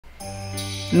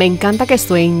Me encanta que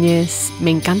sueñes, me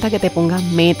encanta que te pongas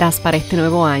metas para este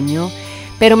nuevo año,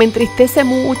 pero me entristece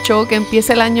mucho que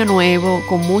empiece el año nuevo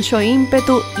con mucho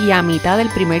ímpetu y a mitad del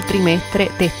primer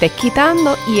trimestre te estés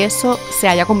quitando y eso se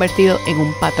haya convertido en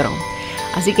un patrón.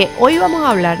 Así que hoy vamos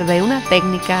a hablar de una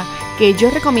técnica que yo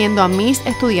recomiendo a mis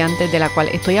estudiantes, de la cual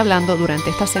estoy hablando durante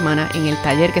esta semana en el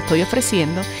taller que estoy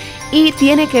ofreciendo, y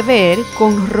tiene que ver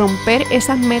con romper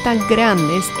esas metas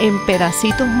grandes en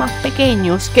pedacitos más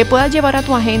pequeños que puedas llevar a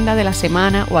tu agenda de la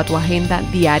semana o a tu agenda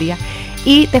diaria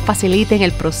y te faciliten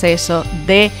el proceso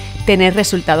de tener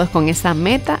resultados con esa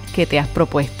meta que te has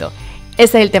propuesto.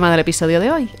 Ese es el tema del episodio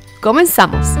de hoy.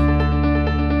 ¡Comenzamos!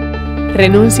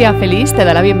 Renuncia Feliz te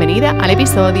da la bienvenida al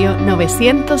episodio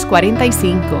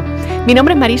 945. Mi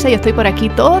nombre es Marisa y estoy por aquí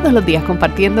todos los días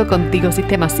compartiendo contigo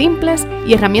sistemas simples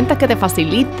y herramientas que te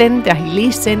faciliten, te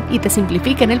agilicen y te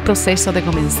simplifiquen el proceso de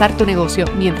comenzar tu negocio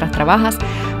mientras trabajas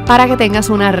para que tengas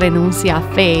una renuncia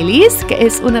feliz, que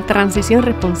es una transición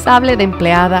responsable de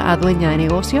empleada a dueña de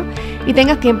negocio, y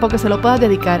tengas tiempo que se lo puedas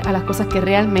dedicar a las cosas que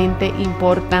realmente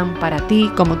importan para ti,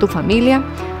 como tu familia,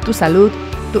 tu salud,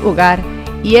 tu hogar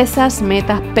y esas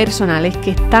metas personales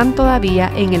que están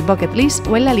todavía en el bucket list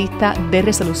o en la lista de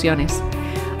resoluciones.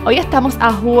 Hoy estamos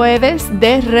a jueves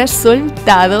de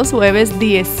resultados, jueves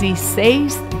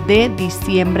 16 de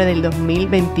diciembre del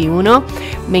 2021.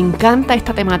 Me encanta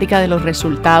esta temática de los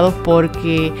resultados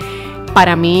porque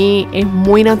para mí es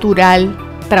muy natural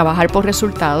trabajar por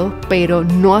resultados, pero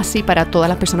no así para todas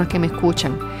las personas que me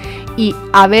escuchan. Y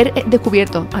haber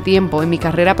descubierto a tiempo en mi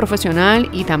carrera profesional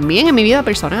y también en mi vida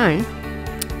personal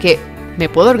que me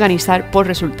puedo organizar por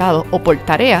resultados o por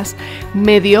tareas,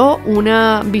 me dio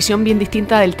una visión bien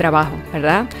distinta del trabajo,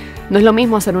 ¿verdad? No es lo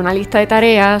mismo hacer una lista de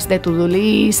tareas, de to-do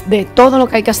list, de todo lo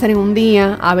que hay que hacer en un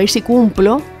día, a ver si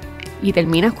cumplo, y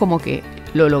terminas como que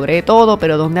lo logré todo,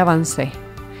 pero ¿dónde avancé?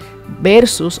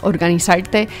 Versus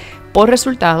organizarte por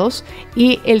resultados,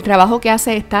 y el trabajo que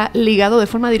haces está ligado de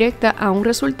forma directa a un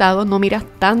resultado. No miras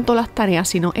tanto las tareas,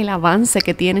 sino el avance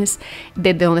que tienes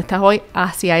desde donde estás hoy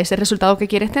hacia ese resultado que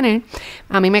quieres tener.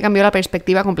 A mí me cambió la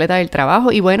perspectiva completa del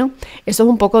trabajo y bueno, eso es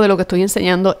un poco de lo que estoy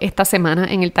enseñando esta semana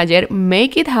en el taller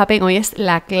Make It Happen. Hoy es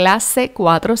la clase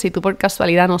 4, si tú por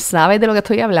casualidad no sabes de lo que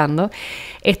estoy hablando.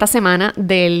 Esta semana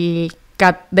del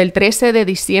 13 de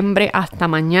diciembre hasta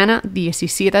mañana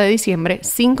 17 de diciembre,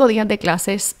 5 días de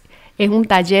clases. Es un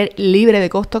taller libre de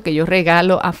costo que yo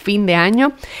regalo a fin de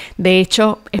año. De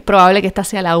hecho, es probable que esta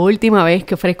sea la última vez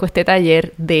que ofrezco este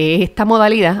taller de esta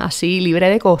modalidad, así libre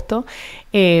de costo.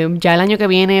 Ya el año que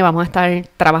viene vamos a estar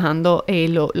trabajando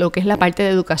lo que es la parte de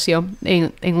educación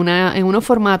en unos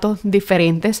formatos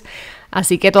diferentes.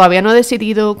 Así que todavía no he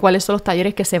decidido cuáles son los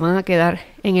talleres que se van a quedar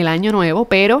en el año nuevo,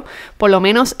 pero por lo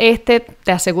menos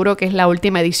te aseguro que es la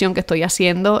última edición que estoy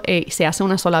haciendo. Se hace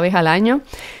una sola vez al año.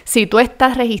 Si tú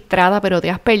estás registrada pero te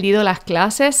has perdido las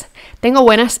clases, tengo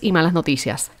buenas y malas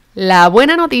noticias. La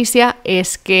buena noticia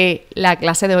es que la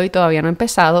clase de hoy todavía no ha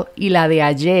empezado y la de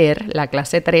ayer, la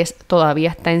clase 3,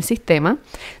 todavía está en sistema.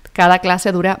 Cada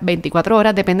clase dura 24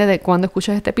 horas, depende de cuándo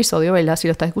escuches este episodio, ¿verdad? Si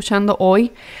lo estás escuchando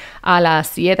hoy a las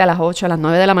 7, a las 8, a las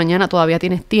 9 de la mañana, todavía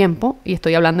tienes tiempo. Y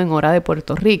estoy hablando en hora de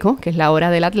Puerto Rico, que es la hora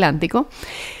del Atlántico.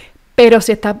 Pero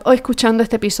si estás hoy escuchando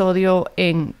este episodio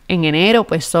en enero,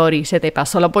 pues sorry, se te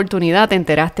pasó la oportunidad, te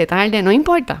enteraste tarde, no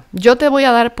importa. Yo te voy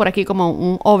a dar por aquí como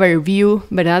un overview,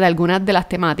 ¿verdad? De algunas de las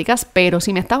temáticas, pero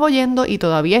si me estás oyendo y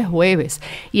todavía es jueves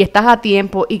y estás a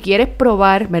tiempo y quieres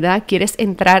probar, ¿verdad? Quieres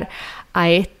entrar a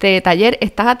este taller,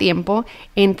 estás a tiempo,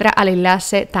 entra al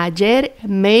enlace Taller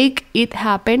Make It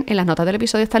Happen, en las notas del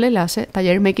episodio está el enlace,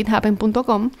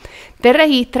 tallermakeithappen.com, te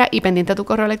registra y pendiente a tu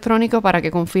correo electrónico para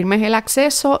que confirmes el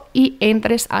acceso y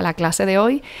entres a la clase de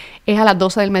hoy. Es a las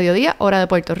 12 del mediodía, hora de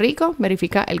Puerto Rico,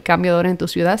 verifica el cambio de hora en tu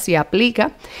ciudad si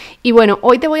aplica. Y bueno,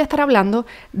 hoy te voy a estar hablando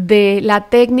de la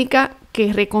técnica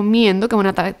que recomiendo, que es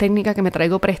una técnica que me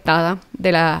traigo prestada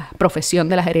de la profesión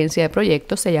de la gerencia de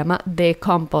proyectos, se llama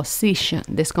descomposición.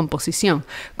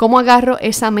 ¿Cómo agarro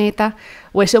esa meta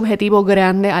o ese objetivo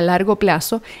grande a largo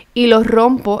plazo y lo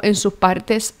rompo en sus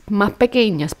partes más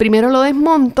pequeñas? Primero lo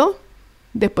desmonto,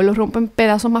 después lo rompo en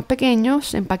pedazos más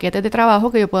pequeños, en paquetes de trabajo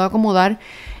que yo puedo acomodar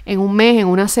en un mes, en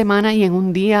una semana y en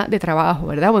un día de trabajo,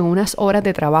 ¿verdad? O en unas horas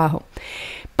de trabajo.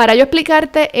 Para yo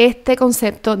explicarte este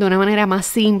concepto de una manera más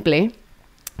simple,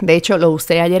 de hecho lo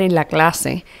usé ayer en la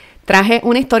clase, traje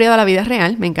una historia de la vida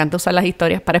real. Me encanta usar las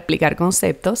historias para explicar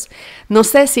conceptos. No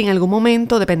sé si en algún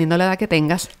momento, dependiendo de la edad que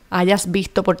tengas, hayas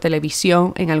visto por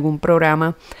televisión en algún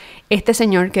programa este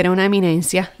señor que era una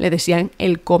eminencia, le decían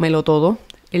el cómelo todo,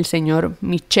 el señor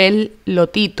Michel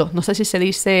Lotito. No sé si se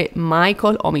dice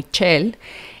Michael o Michel.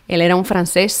 Él era un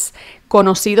francés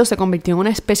conocido, se convirtió en una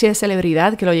especie de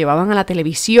celebridad que lo llevaban a la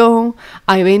televisión,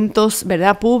 a eventos,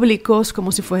 ¿verdad?, públicos,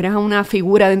 como si fuera una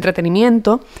figura de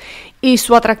entretenimiento. Y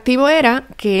su atractivo era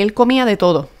que él comía de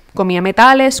todo. Comía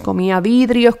metales, comía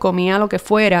vidrios, comía lo que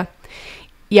fuera.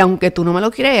 Y aunque tú no me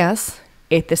lo creas,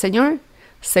 este señor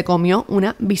se comió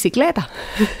una bicicleta.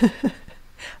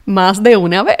 Más de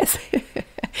una vez.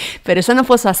 Pero eso no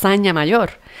fue su hazaña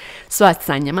mayor. Su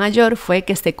hazaña mayor fue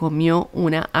que se comió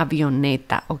una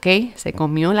avioneta, ¿ok? Se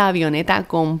comió la avioneta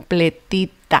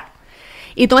completita.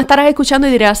 Y tú me estarás escuchando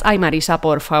y dirás, ay Marisa,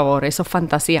 por favor, eso es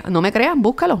fantasía. No me creas,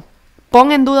 búscalo.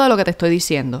 Pon en duda lo que te estoy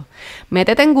diciendo.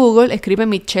 Métete en Google, escribe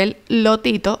Michel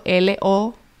Lotito,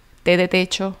 L-O-T de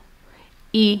techo,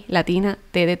 I latina,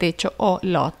 T de techo, O,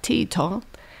 Lotito.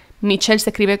 Michel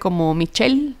se escribe como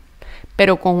Michel,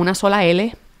 pero con una sola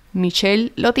L,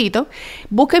 Michel Lotito.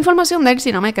 Busca información de él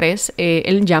si no me crees,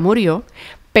 él ya murió,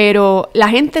 pero la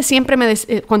gente siempre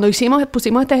cuando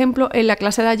pusimos este ejemplo en la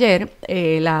clase de ayer,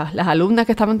 las alumnas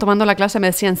que estaban tomando la clase me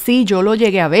decían, sí, yo lo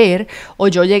llegué a ver, o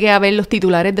yo llegué a ver los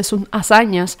titulares de sus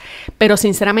hazañas, pero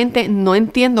sinceramente no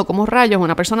entiendo cómo rayos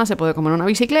una persona se puede comer una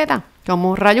bicicleta,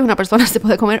 cómo rayos una persona se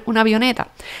puede comer una avioneta.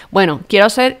 Bueno, quiero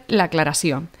hacer la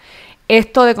aclaración.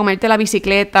 Esto de comerte la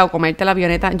bicicleta o comerte la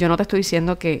avioneta, yo no te estoy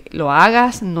diciendo que lo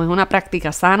hagas, no es una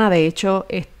práctica sana, de hecho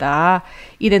está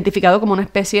identificado como una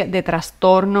especie de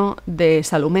trastorno de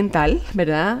salud mental,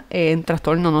 ¿verdad? Un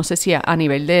trastorno, no sé si a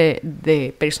nivel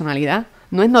de personalidad.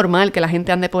 No es normal que la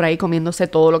gente ande por ahí comiéndose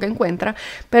todo lo que encuentra,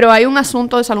 pero hay un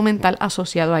asunto de salud mental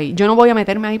asociado ahí. Yo no voy a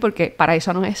meterme ahí porque para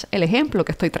eso no es el ejemplo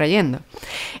que estoy trayendo.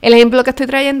 El ejemplo que estoy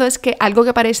trayendo es que algo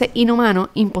que parece inhumano,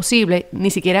 imposible, ni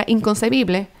siquiera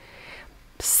inconcebible,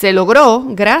 se logró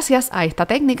gracias a esta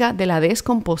técnica de la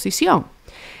descomposición.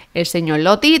 El señor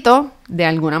Lotito, de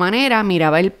alguna manera,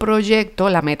 miraba el proyecto,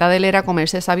 la meta de él era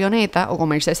comerse esa avioneta o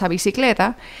comerse esa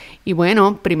bicicleta, y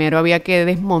bueno, primero había que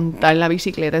desmontar la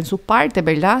bicicleta en sus partes,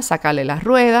 ¿verdad? Sacarle las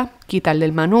ruedas, quitarle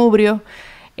el manubrio,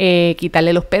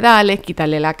 quitarle los pedales,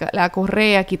 quitarle la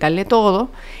correa, quitarle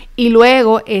todo, y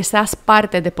luego esas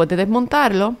partes, después de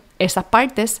desmontarlo, esas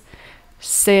partes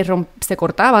se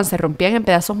cortaban, se rompían en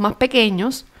pedazos más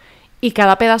pequeños y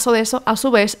cada pedazo de eso a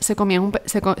su vez se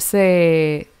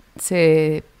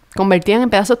convertían en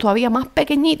pedazos todavía más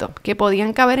pequeñitos que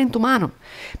podían caber en tu mano.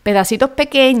 Pedacitos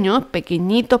pequeños,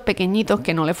 pequeñitos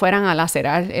que no le fueran a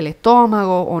lacerar el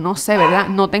estómago o no sé, ¿verdad?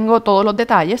 No tengo todos los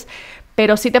detalles,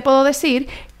 pero sí te puedo decir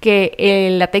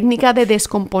que la técnica de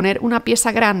descomponer una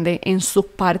pieza grande en sus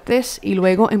partes y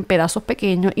luego en pedazos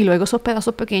pequeños y luego esos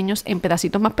pedazos pequeños en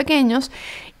pedacitos más pequeños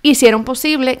hicieron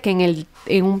posible que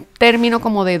en un término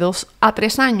como de 2 a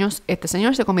 3 años este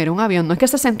señor se comiera un avión. No es que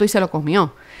se sentó y se lo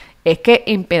comió, es que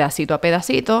en pedacito a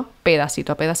pedacito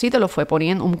lo fue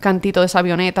poniendo un cantito de esa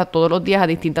avioneta todos los días a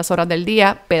distintas horas del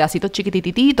día, pedacitos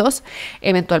chiquitititos,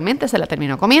 eventualmente se la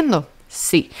terminó comiendo.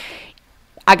 Sí.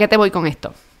 ¿A qué te voy con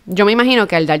esto? Yo me imagino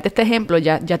que al darte este ejemplo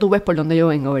ya tú ves por dónde yo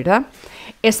vengo, ¿verdad?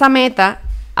 Esa meta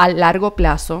a largo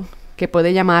plazo, que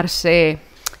puede llamarse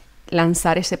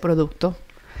lanzar ese producto,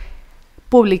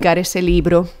 publicar ese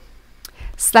libro,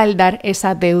 saldar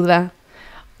esa deuda,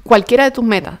 cualquiera de tus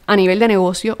metas a nivel de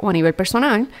negocio o a nivel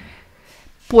personal,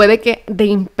 puede que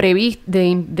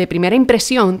de primera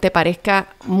impresión te parezca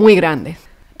muy grande,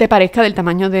 te parezca del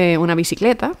tamaño de una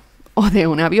bicicleta o de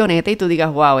una avioneta y tú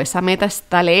digas, wow, esa meta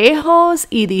está lejos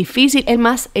y difícil, es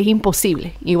más, es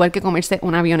imposible, igual que comerse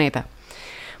una avioneta.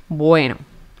 Bueno,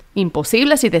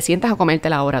 imposible si te sientas a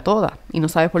comértela ahora toda y no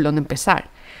sabes por dónde empezar.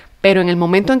 Pero en el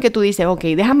momento en que tú dices, ok,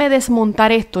 déjame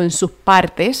desmontar esto en sus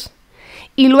partes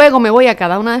y luego me voy a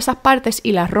cada una de esas partes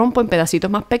y las rompo en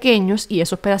pedacitos más pequeños y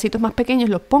esos pedacitos más pequeños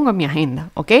los pongo en mi agenda,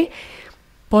 ¿ok?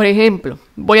 Por ejemplo,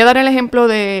 voy a dar el ejemplo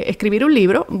de escribir un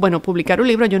libro. Bueno, publicar un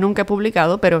libro yo nunca he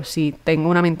publicado, pero sí tengo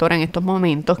una mentora en estos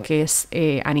momentos que es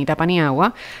Anita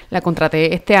Paniagua. La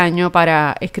contraté este año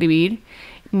para escribir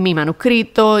mi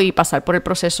manuscrito y pasar por el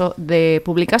proceso de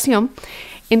publicación.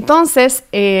 Entonces,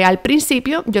 al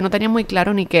principio yo no tenía muy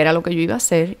claro ni qué era lo que yo iba a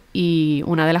hacer y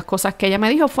una de las cosas que ella me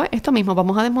dijo fue esto mismo,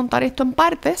 vamos a desmontar esto en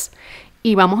partes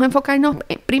y vamos a enfocarnos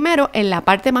primero en la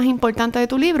parte más importante de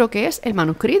tu libro, que es el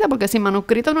manuscrito, porque sin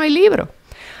manuscrito no hay libro.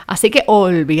 Así que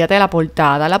olvídate de la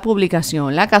portada, la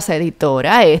publicación, la casa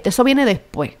editora, eso viene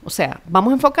después. O sea,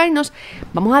 vamos a enfocarnos,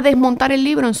 vamos a desmontar el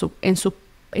libro en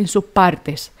sus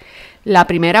partes. La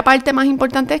primera parte más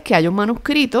importante es que haya un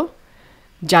manuscrito.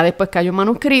 Ya después que haya un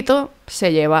manuscrito,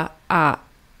 se lleva a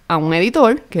un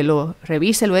editor que lo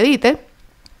revise, lo edite.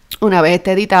 Una vez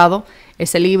esté editado,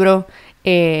 ese libro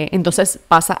Entonces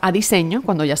pasa a diseño,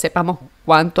 cuando ya sepamos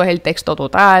cuánto es el texto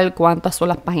total, cuántas son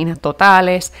las páginas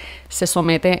totales, se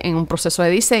somete en un proceso de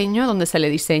diseño donde se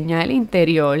le diseña el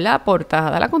interior, la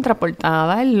portada, la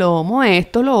contraportada, el lomo,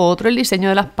 esto, lo otro, el diseño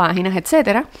de las páginas,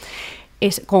 etcétera.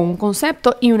 Es con un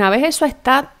concepto, y una vez eso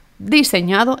está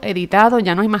diseñado, editado,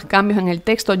 ya no hay más cambios en el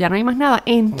texto, ya no hay más nada,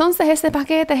 entonces ese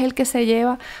paquete es el que se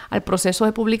lleva al proceso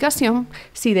de publicación,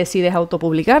 si decides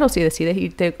autopublicar o si decides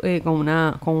irte con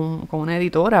una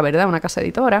editora, ¿verdad? Una casa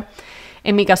editora.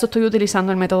 En mi caso estoy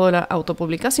utilizando el método de la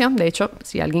autopublicación. De hecho,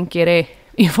 si alguien quiere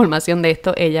información de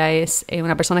esto, ella es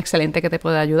una persona excelente que te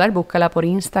puede ayudar. Búscala por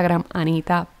Instagram,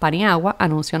 Anita Paniagua,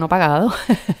 anuncio no pagado.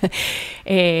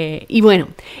 Y bueno,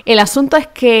 el asunto es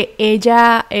que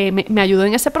ella me ayudó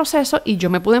en ese proceso y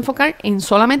yo me pude enfocar en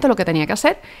solamente lo que tenía que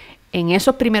hacer en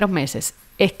esos primeros meses.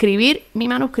 Escribir mi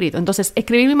manuscrito. Entonces,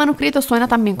 escribir mi manuscrito suena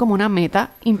también como una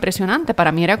meta impresionante.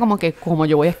 Para mí era como que, como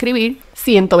yo voy a escribir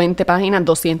 120 páginas,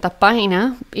 200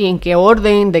 páginas, y en qué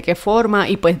orden, de qué forma,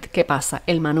 y pues, ¿qué pasa?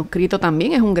 El manuscrito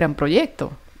también es un gran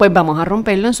proyecto. Pues vamos a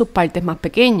romperlo en sus partes más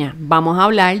pequeñas. Vamos a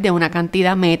hablar de una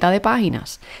cantidad meta de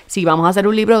páginas. Si vamos a hacer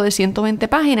un libro de 120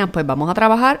 páginas, pues vamos a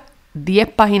trabajar 10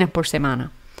 páginas por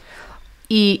semana.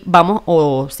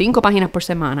 O 5 páginas por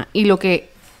semana.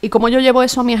 ¿Y cómo yo llevo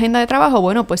eso a mi agenda de trabajo?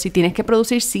 Bueno, pues si tienes que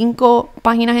producir 5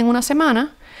 páginas en una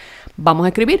semana, vamos a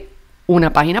escribir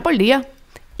una página por día.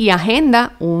 Y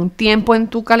agenda un tiempo en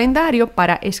tu calendario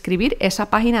para escribir esa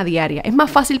página diaria. Es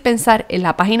más fácil pensar en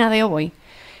la página de hoy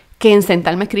que en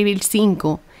sentarme a escribir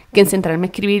 5, que en sentarme a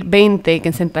escribir 20, que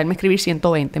en sentarme a escribir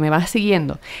 120. ¿Me vas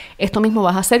siguiendo? Esto mismo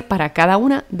vas a hacer para cada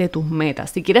una de tus metas.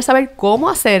 Si quieres saber cómo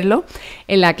hacerlo,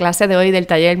 en la clase de hoy del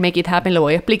taller Make It Happen lo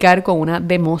voy a explicar con una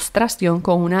demostración,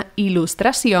 con una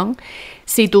ilustración.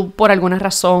 Si tú por alguna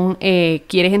razón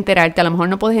quieres enterarte, a lo mejor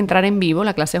no puedes entrar en vivo,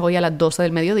 la clase es hoy a las 12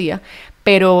 del mediodía,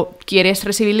 pero quieres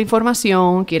recibir la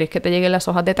información, quieres que te lleguen las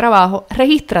hojas de trabajo,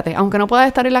 regístrate. Aunque no puedas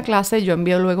estar en la clase, yo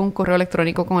envío luego un correo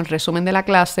electrónico con el resumen de la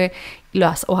clase,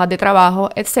 las hojas de trabajo,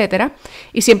 etcétera.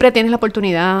 Y siempre tienes la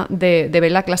oportunidad de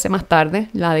ver la clase más tarde,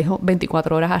 la dejo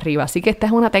 24 horas arriba. Así que esta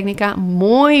es una técnica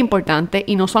muy importante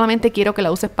y no solamente quiero que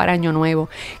la uses para Año Nuevo,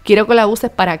 quiero que la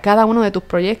uses para cada uno de tus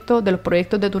proyectos, de los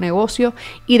proyectos de tu negocio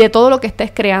y de todo lo que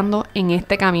estés creando en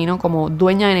este camino como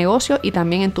dueña de negocio y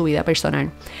también en tu vida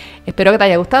personal. Espero que te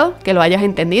haya gustado, que lo hayas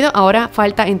entendido. Ahora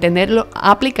falta entenderlo,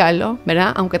 aplicarlo,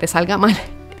 ¿verdad? Aunque te salga mal,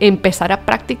 empezar a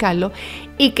practicarlo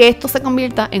y que esto se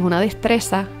convierta en una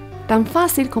destreza tan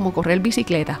fácil como correr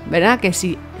bicicleta, ¿verdad? Que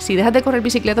si dejas de correr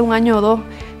bicicleta un año o dos,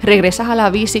 regresas a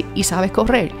la bici y sabes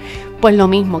correr. Pues lo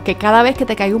mismo, que cada vez que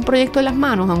te caiga un proyecto en las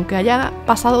manos, aunque haya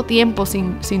pasado tiempo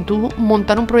sin tú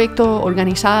montar un proyecto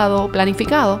organizado,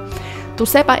 planificado, tú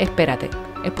sepas, espérate,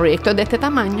 el proyecto es de este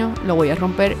tamaño, lo voy a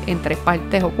romper en 3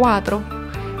 partes o 4.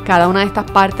 Cada una de estas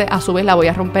partes a su vez la voy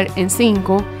a romper en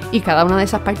 5 y cada una de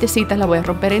esas partecitas la voy a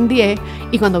romper en 10.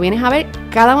 Y cuando vienes a ver,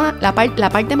 cada una, la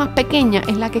parte más pequeña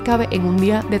es la que cabe en un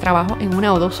día de trabajo, en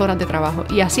 1 o 2 horas de trabajo.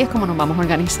 Y así es como nos vamos a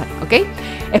organizar, ¿ok?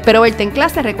 Espero verte en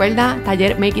clase. Recuerda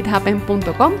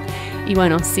tallermakeithappen.com. Y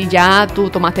bueno, si ya tú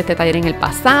tomaste este taller en el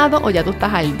pasado o ya tú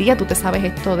estás al día, tú te sabes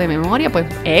esto de memoria, pues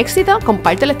éxito,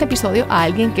 compártele este episodio a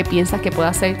alguien que piensas que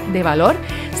pueda ser de valor,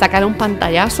 sacar un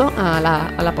pantallazo a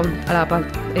la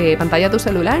pantalla de tu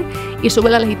celular y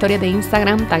súbela a las historias de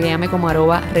Instagram, taguéame como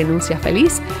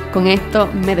 @renunciafeliz. Con esto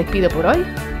me despido por hoy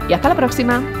y hasta la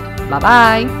próxima.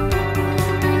 Bye bye.